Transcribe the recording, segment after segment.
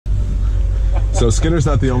So Skinner's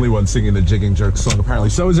not the only one singing the Jigging Jerk song, apparently.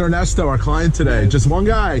 So is Ernesto, our client today. Just one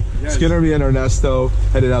guy. Yes. Skinner, me, and Ernesto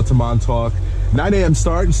headed out to Montauk. 9 a.m.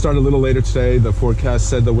 start, and started a little later today. The forecast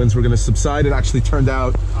said the winds were going to subside. It actually turned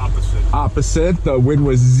out opposite. The wind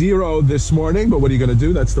was 0 this morning, but what are you going to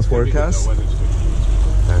do? That's the forecast.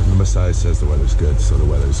 And the Messiah says the weather's good, so the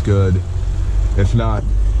weather's good. If not,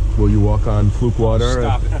 will you walk on Fluke water?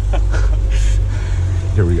 Stop.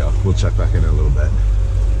 Here we go. We'll check back in a little bit.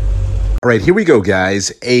 All right, here we go,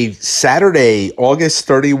 guys. A Saturday, August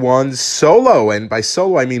 31 solo, and by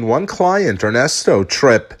solo, I mean one client, Ernesto,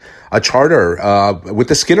 trip, a charter with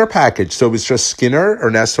the Skinner package. So it was just Skinner,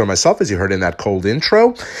 Ernesto, and myself, as you heard in that cold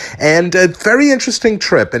intro. And a very interesting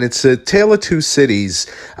trip, and it's a tale of two cities.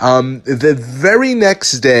 The very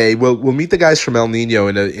next day, we'll meet the guys from El Nino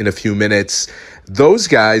in a few minutes. Those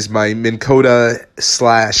guys, my Minn Kota /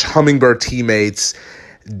 Hummingbird teammates,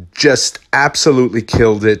 just absolutely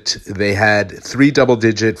killed it. They had 3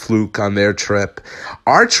 double-digit fluke on their trip.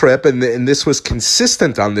 Our trip, and this was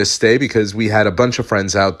consistent on this day because we had a bunch of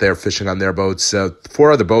friends out there fishing on their boats,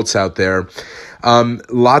 4 other boats out there.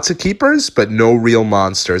 Lots of keepers, but no real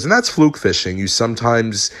monsters. And that's fluke fishing. You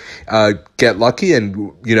sometimes get lucky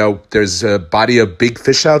and, you know, there's a body of big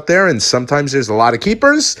fish out there, and sometimes there's a lot of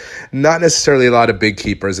keepers, not necessarily a lot of big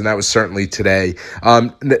keepers, and that was certainly today.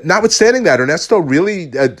 Notwithstanding that, Ernesto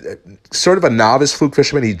really sort of a novice fluke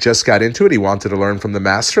fisherman. He just got into it. He wanted to learn from the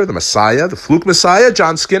master, the Messiah, the fluke Messiah,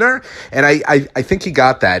 John Skinner, and I think he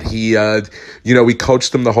got that. He, we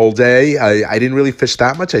coached him the whole day. I didn't really fish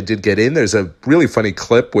that much. I did get in. There's a really funny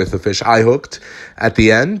clip with a fish I hooked at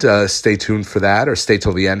the end. Stay tuned for that, or stay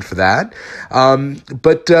till the end for that.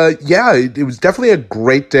 It was definitely a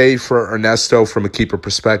great day for Ernesto from a keeper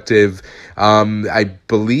perspective. I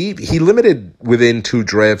believe he limited within 2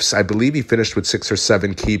 drifts. I believe he finished with 6 or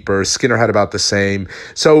 7 keepers. Skinner had about the same.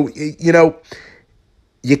 So, you know,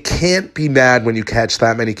 you can't be mad when you catch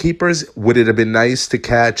that many keepers. Would it have been nice to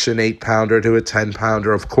catch an 8-pounder to a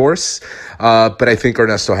 10-pounder? Of course. But I think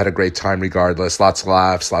Ernesto had a great time regardless. Lots of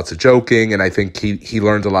laughs, lots of joking, and I think he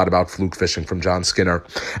learned a lot about fluke fishing from John Skinner.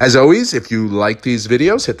 As always, if you like these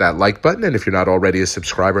videos, hit that like button, and if you're not already a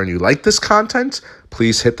subscriber and you like this content,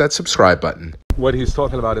 please hit that subscribe button. What he's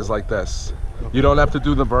talking about is like this. You don't have to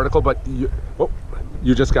do the vertical, but you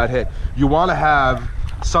just got hit. You want to have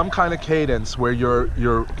some kind of cadence where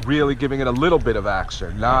you're really giving it a little bit of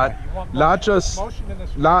action, not this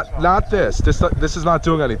is not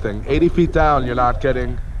doing anything. 80 feet down, you're not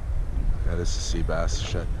getting, this is sea bass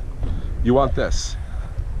shit. You want this,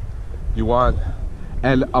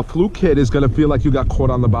 and a fluke hit is going to feel like you got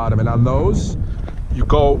caught on the bottom, and on those you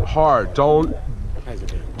go hard. Don't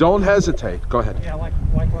hesitate. Go ahead. Yeah, like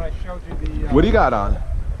when I showed you the what do you got on?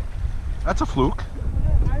 That's a fluke.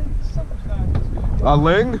 A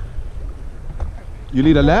ling? You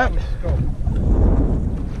need a net?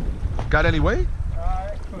 Got any weight?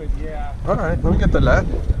 I could, yeah. All right, let me get the net.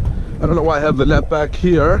 I don't know why I have the net back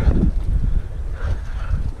here.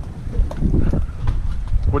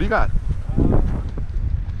 What do you got?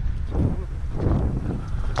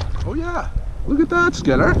 Oh yeah, look at that,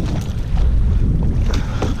 Skinner.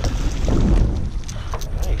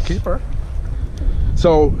 Nice. Keeper.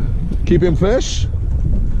 So, keeping fish?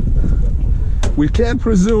 We can't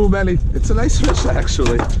presume any. It's a nice fish,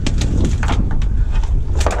 actually.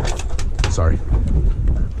 Sorry.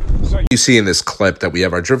 You see in this clip that we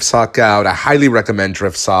have our drift sock out. I highly recommend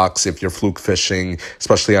drift socks if you're fluke fishing,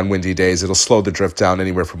 especially on windy days. It'll slow the drift down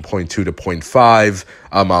anywhere from 0.2 to 0.5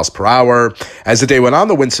 miles per hour. As the day went on,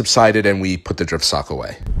 the wind subsided and we put the drift sock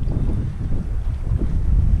away.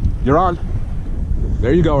 You're on.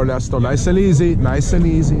 There you go, Ernesto. Nice and easy. Nice and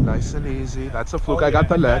easy. Nice and easy. That's a fluke. I got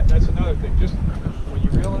the net. That's another thing. Just when you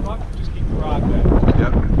reel them up, just keep the rod bed.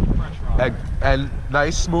 Yep. Fresh rod. And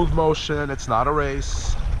nice smooth motion. It's not a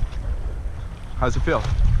race. How's it feel?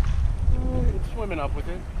 It's swimming up with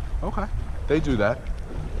it. Okay. They do that.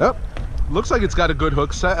 Yep. Looks like it's got a good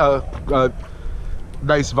hook set.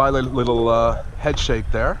 Nice violent little head shake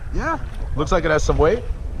there. Yeah. Looks like it has some weight.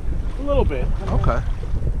 A little bit. Okay.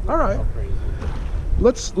 All right.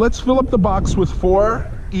 Let's fill up the box with 4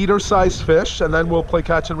 eater-sized fish, and then we'll play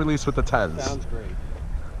catch and release with the 10s. Sounds great.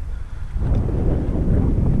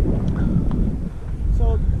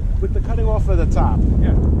 So, with the cutting off of the top.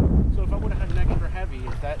 Yeah. So if I would have had an extra heavy,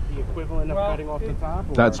 is that the equivalent of cutting off the top?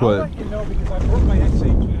 Or? That's what. I'll let you know because I brought my XA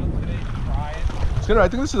channel today to try it. Skinner, I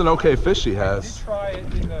think this is an okay fish he has. I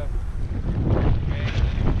did try it in the.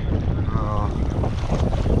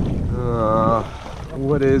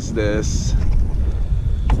 What is this?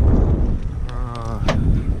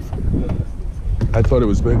 I thought it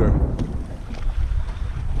was bigger.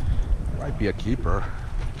 Might be a keeper.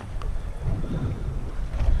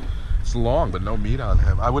 It's long, but no meat on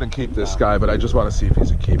him. I wouldn't keep this guy, but I just want to see if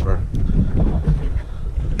he's a keeper.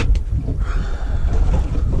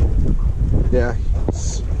 Yeah,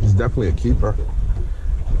 he's definitely a keeper.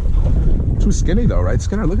 Too skinny though, right,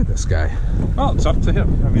 Skinner? Look at this guy. Well, it's up to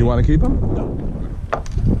him. I mean, you want to keep him? No.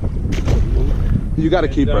 You got to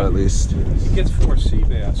keep her at least. He gets 4 sea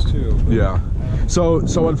bass too. Yeah. So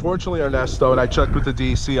unfortunately, Ernesto, and I checked with the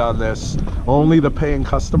DC on this, only the paying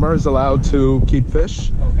customer is allowed to keep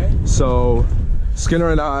fish. Okay. So Skinner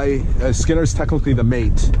and I, Skinner's technically the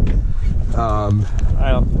mate.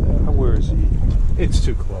 Where is he? It's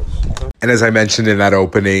too close. And as I mentioned in that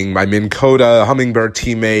opening, my Minn Kota Hummingbird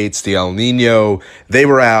teammates, the El Nino, they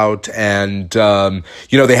were out, and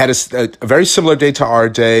you know, they had a very similar day to our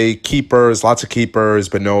day. Keepers, lots of keepers,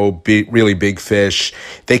 but no really big fish.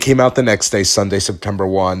 They came out the next day, Sunday, September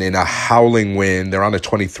 1, in a howling wind. They're on a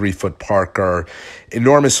 23-foot Parker.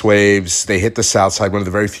 Enormous waves. They hit the south side, one of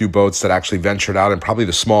the very few boats that actually ventured out, and probably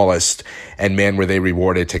the smallest. And man, were they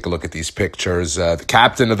rewarded. Take a look at these pictures. The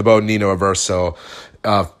captain of the boat, Nino Averso,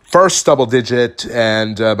 first double digit,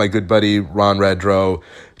 and my good buddy Ron Redrow,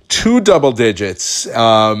 2 double digits.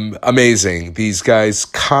 Amazing. These guys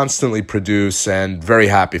constantly produce, and very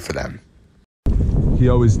happy for them. He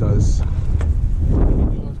always does.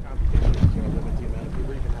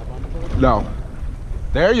 No.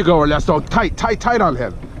 There you go, Ernesto. Tight on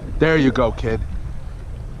him. There you go, kid.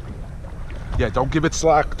 Yeah, don't give it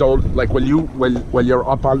slack. Don't, like, when you're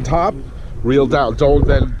up on top, reel down. Don't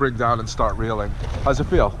then bring down and start reeling. How's it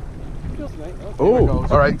feel? Feels nice. Oh,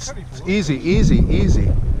 all right. It's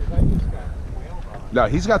easy. No,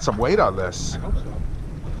 he's got some weight on this.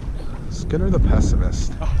 Skinner the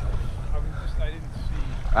pessimist.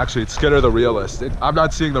 Actually, it's Skinner the realist. I'm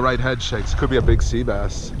not seeing the right head shakes. It could be a big sea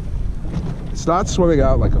bass. It's not swimming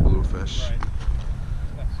out like a bluefish.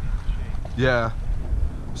 Yeah.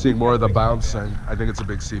 I'm seeing more of the bouncing. I think it's a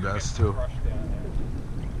big sea bass too.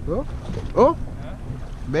 Oh,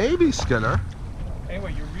 maybe Skinner.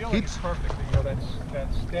 Anyway, you're reeling perfect. You know,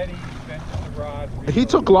 that's steady, bent the rod. He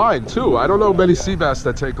took line too. I don't know many sea bass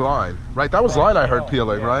that take line. Right, that was line I heard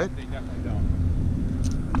peeling, yeah, right? They definitely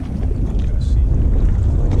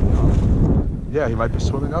don't. Yeah, he might be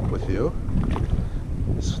swimming up with you.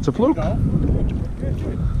 It's a fluke. Right?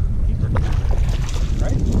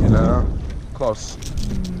 No, close.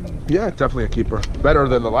 Yeah, definitely a keeper. Better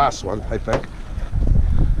than the last one, I think.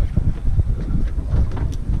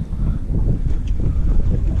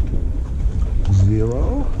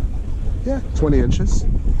 Zero. Yeah, 20 inches.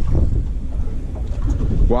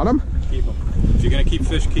 Want him? Keep them. If you're gonna keep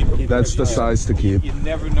fish, keep them. That's the size to keep. You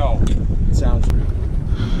never know. Sounds good.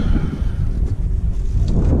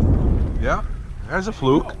 Yeah, there's a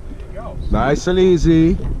fluke. Nice and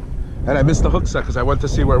easy. And I missed the hook set because I went to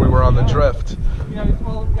see where we were on the drift. Yeah,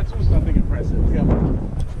 well, that's nothing impressive. Yeah.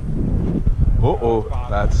 Uh-oh,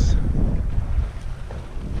 that's...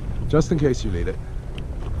 Just in case you need it.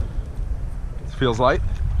 It feels light?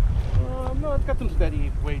 No, it's got some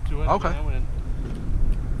steady weight to it. Okay. You know, and...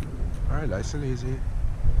 All right, nice and easy.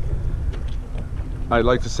 I'd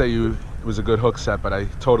like to say it was a good hook set, but I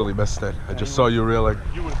totally missed it. I just saw you reeling.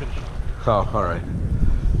 You would have been Oh, all right.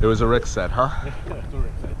 It was a Rick set, huh?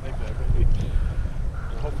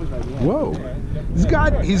 Whoa.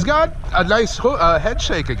 He's got a nice head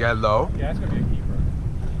shake again, though. Yeah, it's gonna be a keeper.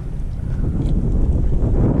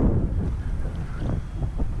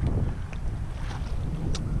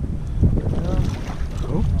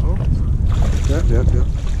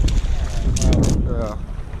 Yeah.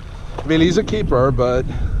 I mean, he's a keeper, but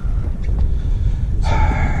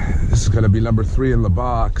this is going to be number 3 in the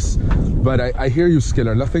box. But I hear you,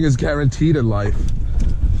 Skinner. Nothing is guaranteed in life.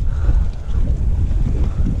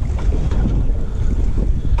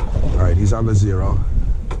 All right, he's on the 0.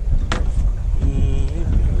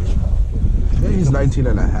 Yeah, he's 19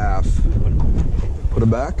 and a half. Put him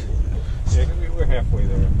back? Yeah, we're halfway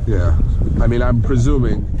there. Yeah. I mean, I'm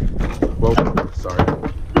presuming. Whoa, sorry.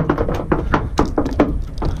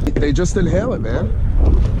 They just inhale it, man.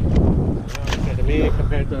 Yeah, to me,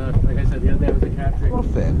 compared to, like I said, the other day was a capture.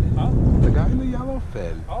 Yellowfin. Huh? The guy in the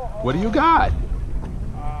yellowfin. What do you got?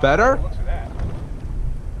 Better? What's that?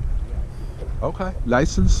 Okay.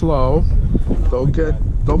 Nice and slow. Don't get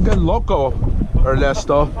loco,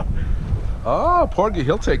 Ernesto. Oh, Porgy,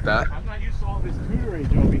 he'll take that. I'm not used to all this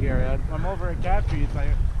tutorage over here. I'm over at capture. It's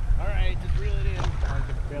like, all right, just reel it in. I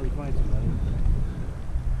can barely find somebody.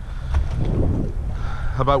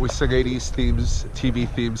 How about we sing 80s TV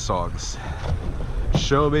theme songs?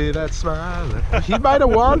 Show me that smile. He might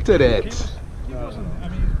have wanted it. He wasn't, I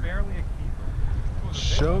mean, barely a keeper.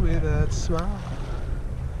 Show me that smile.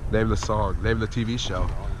 Name the song. Name the TV show.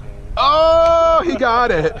 Oh, he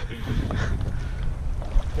got it.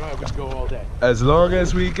 I would go all day. As long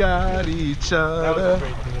as we got each That was a other,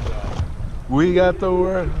 great thing. we got the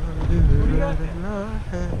world in our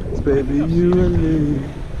hands, baby, you and me.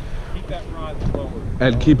 Keep that rod lower.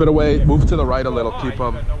 And keep it away. Move to the right a little. High, Keep you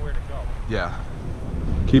them. got nowhere to go. Yeah.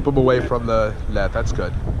 Keep them away from the net. That's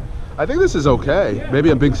good. I think this is okay. Maybe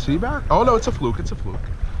a big seaback. Oh no, it's a fluke. It's a fluke.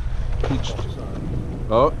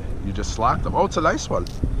 Oh, you just slacked them. Oh, it's a nice one.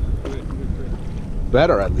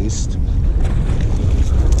 Better at least.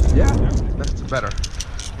 Yeah, that's better.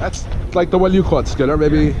 That's like the one you caught, Skinner.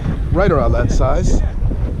 Maybe right around that size.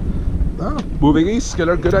 Oh, moving east,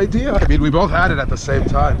 Skinner. Good idea. I mean, we both had it at the same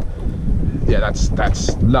time. Yeah, that's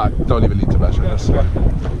not. Don't even need to measure this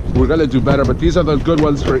one. We're gonna do better, but these are the good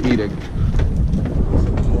ones for eating.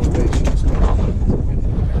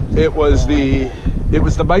 It was the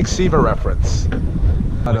Mike Sea Vee reference.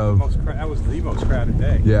 That was the most crowded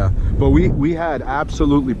day. Yeah, but we had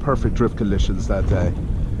absolutely perfect drift conditions that day.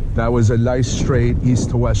 That was a nice straight east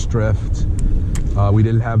to west drift. We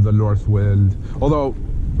didn't have the north wind. Although,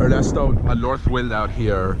 Ernesto, a north wind out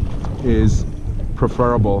here is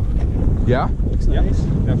preferable. Yeah? Yeah,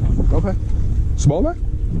 definitely. Okay. Smaller?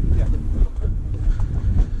 Yeah.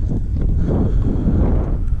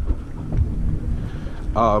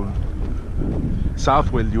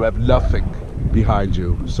 South wind, you have nothing behind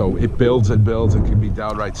you, so it builds and builds and can be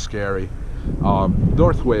downright scary.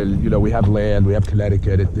 North wind, you know, we have land, we have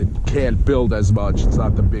Connecticut, it can't build as much. It's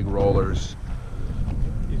not the big rollers.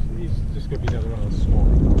 He's just gonna be another one of those small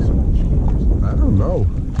cheaters. I don't know.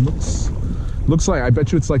 Looks like, I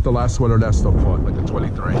bet you it's like the last one Ernesto caught, like a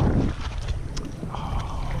 23.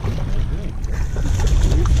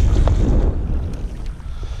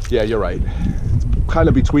 Yeah, you're right. It's kind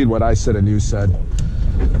of between what I said and you said.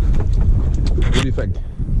 What do you think?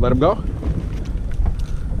 Let him go?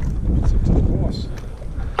 It's up to the boss.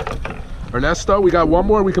 Ernesto, we got one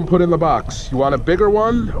more we can put in the box. You want a bigger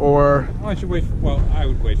one, or? Why don't you wait? Well, I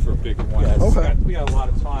would wait for a bigger one. Yes. Okay. We got a lot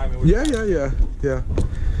of time. Yeah.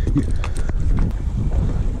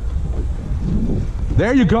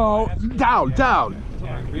 There you go. Down.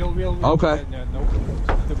 Yeah, real. Okay. No,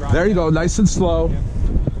 There you go. Nice and slow. Yeah.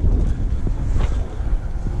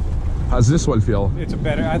 How's this one feel? It's a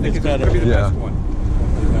better. I think it's better. Maybe the Yeah. best one.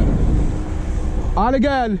 On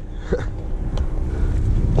again.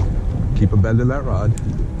 Keep him bending that rod.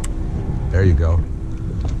 There you go.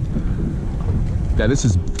 Yeah, this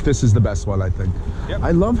is the best one, I think. Yep.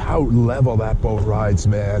 I love how level that boat rides,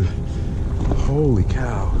 man. Holy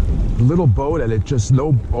cow. Little boat and it just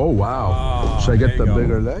oh wow. Oh, Should I get the there you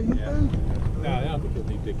go. bigger leg? Yeah. No, I don't think you'll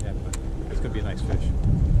need big head, but it's gonna be a nice fish.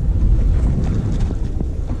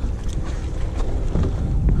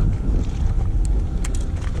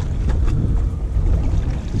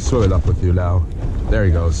 He's swimming up with you now. There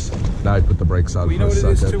he goes. Now I put the brakes on Well, you for know a what it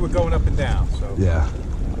second. is too? We're going up and down, so Yeah.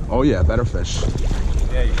 Oh yeah, better fish.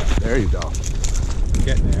 there you go. There you go.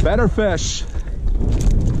 Getting there. Better fish.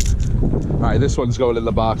 All right, this one's going in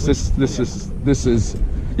the box. This is,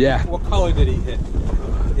 yeah. What color did he hit?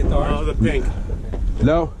 Hit the orange? Oh, the pink.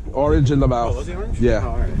 No, orange in the mouth. Oh, was he orange? Yeah, Oh,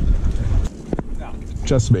 all right. No,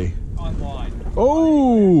 just me. online.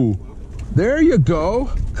 Oh, there you go.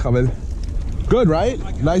 Coming. Good, right?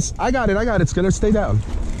 Nice. I got it. Skinner, stay down.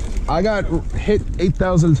 I got hit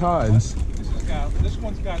 8,000 times. This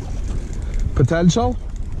one's got Potential?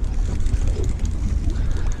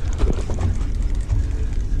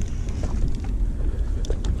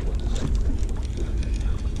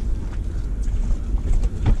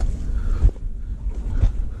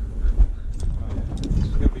 This is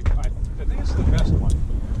gonna be. I think it's the best one.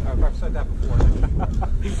 I've said that before.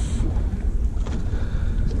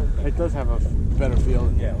 It does have a better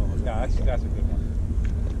feel. Yeah, well, that's a good one.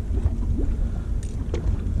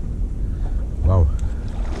 Wow.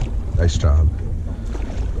 Nice job.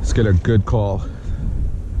 Skinner, good call.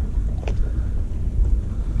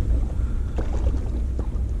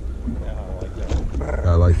 Yeah, I like that.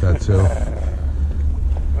 I like that too.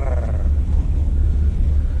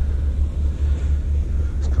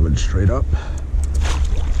 It's coming straight up.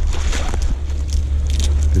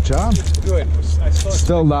 Good job. It's good. I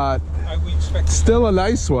Still not. we expected. Still a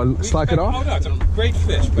nice one. Slack it Oh off. no, it's a great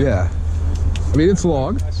fish. But Yeah. I mean, it's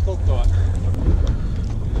long. I still thought.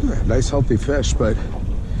 Nice, healthy fish, but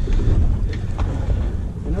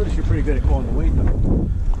I notice you're pretty good at calling the weight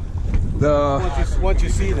though. Once you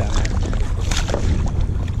see that.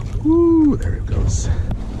 woo, there it goes.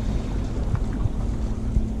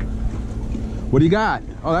 What do you got?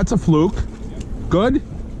 Oh, that's a fluke. Good?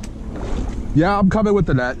 Yeah, I'm coming with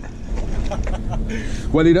the net.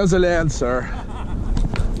 When he doesn't answer.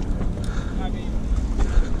 I mean,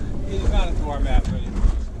 he's not a doormat, but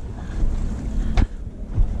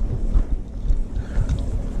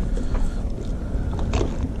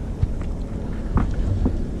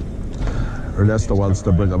Ernesto wants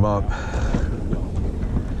to bring him up.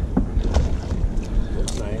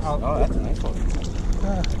 Looks nice. Oh, that's a nice one.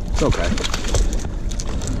 It's okay.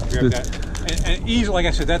 grab that. And easily, like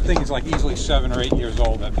I said, that thing is like easily 7 or 8 years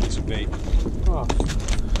old, that piece of bait. Oh.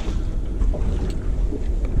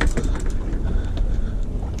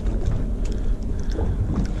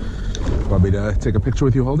 Want me to take a picture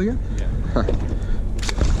with you holding it? Yeah.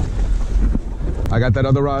 I got that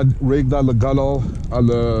other rod rigged on the gunnel, on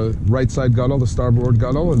the right side gunnel, the starboard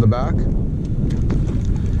gunnel in the back.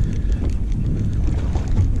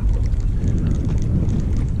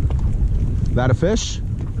 That a fish?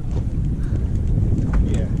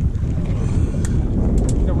 Yeah.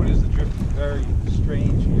 You know what is the drift is very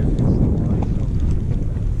strange here.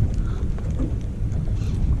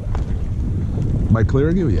 Am I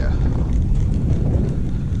clearing you? Yeah.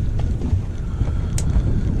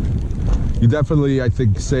 You definitely, I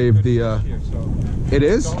think, saved the. Here, so it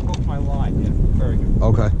is? don't hook my line. Yeah, very good.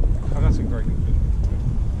 Okay. I'm not saying very good fish.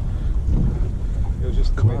 It was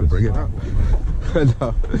just. Come on, bring it up.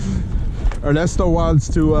 No. Ernesto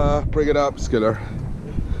wants to bring it up, Skinner.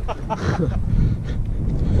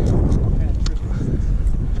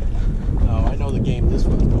 Oh, I know the game this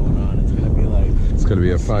one's going on. It's gonna be like. It's gonna be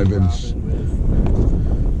a 5-inch.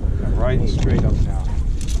 Right straight up now.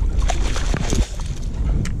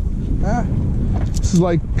 Ah, this is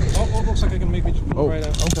like. Oh, looks like I can make it move right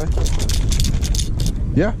out. Okay.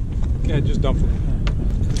 Yeah. Yeah, just dump it.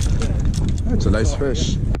 That's a nice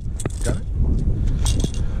fish. Got it.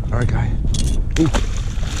 All right, guy. Ooh.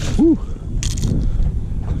 Ooh.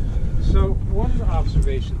 So one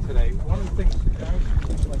observation today. One of the things,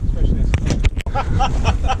 like especially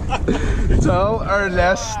as Tell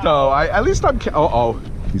Ernesto. At least I'm. Oh,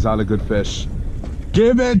 he's on a good fish.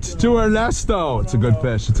 Give it to Ernesto. It's a good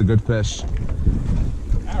fish. It's a good fish. I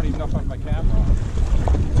don't even know if I have my camera on.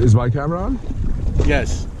 Is my camera on?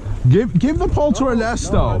 Yes. Give the pole to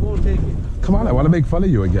Ernesto. No, I won't take it. Come on, I want to make fun of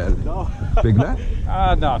you again. No. Big net?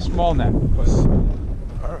 No, small net. But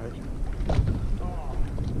All right.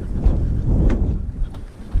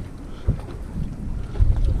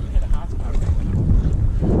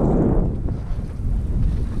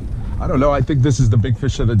 I don't know. I think this is the big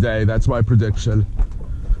fish of the day. That's my prediction.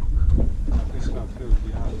 I think so too,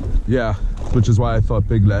 Yeah, which is why I thought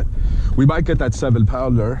big net. We might get that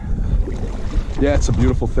 7-pounder. Yeah, it's a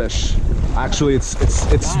beautiful fish. Actually, it's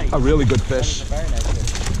Nice. a really good fish. Very nice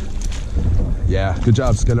fish. Yeah, good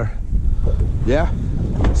job, Skinner. Yeah,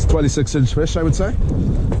 it's a 26-inch fish, I would say,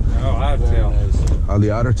 Oh, oddtail. on the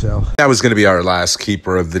otter tail. That was going to be our last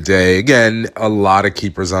keeper of the day. Again, a lot of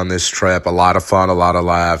keepers on this trip, a lot of fun, a lot of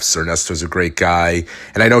laughs. Ernesto's a great guy,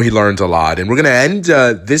 and I know he learned a lot. And we're going to end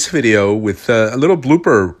this video with a little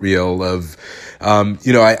blooper reel of,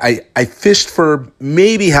 I fished for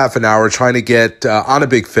maybe half an hour trying to get on a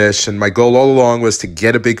big fish, and my goal all along was to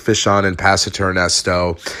get a big fish on and pass it to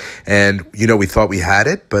Ernesto. And, we thought we had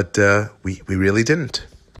it, but we really didn't.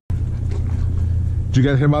 Did you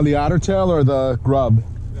get him on the otter tail or the grub?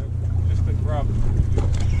 Just the grub.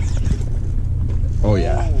 Oh,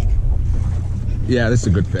 yeah. Yeah, this is a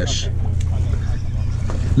good fish.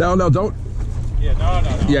 No, don't. Yeah, no.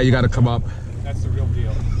 Yeah, you got to come up. That's the real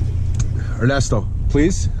deal. Ernesto,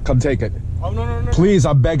 please, come take it. Oh, no. Please,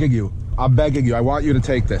 I'm begging you. I'm begging you. I want you to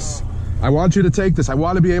take this. I want you to take this. I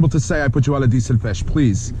want to be able to say I put you on a decent fish.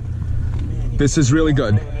 Please. This is really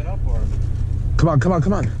good. Come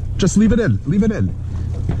on. Just leave it in. Leave it in.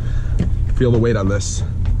 Feel the weight on this.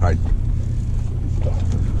 All right.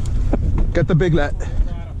 Get the big net.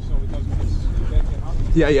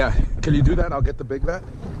 Yeah. Can you do that? I'll get the big net.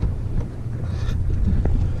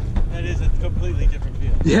 That is a completely different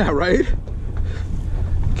feel. Yeah, right?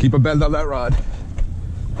 Keep a bend on that rod.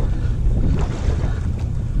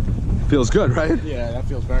 Feels good, right? Yeah, that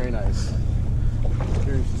feels very nice.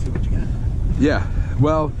 Curious to see what you got. Yeah.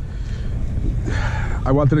 Well,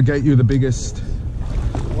 I wanted to get you the biggest.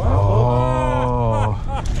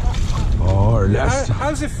 Oh, Ernesto.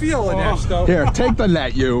 How's it feel, Ernesto? Here, take the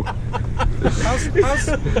net, you. How's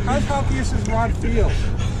healthy does his rod feel?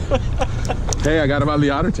 Hey, I got him on the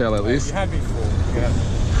otter tail at You least. had me fooled. Yeah.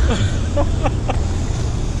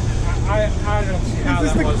 I don't see how Is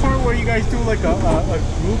this that the was. part where you guys do like a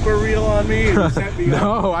blooper reel on me and you set me up?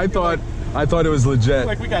 No, I thought it was legit.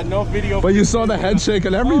 Like we got no video. But you saw the head shake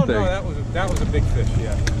and Oh, everything. no, that was a big fish,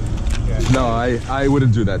 yeah. No, I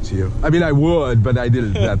wouldn't do that to you. I mean, I would, but I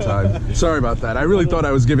didn't that time. Sorry about that. I really thought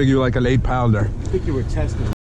I was giving you like an 8-pounder. I think you were testing.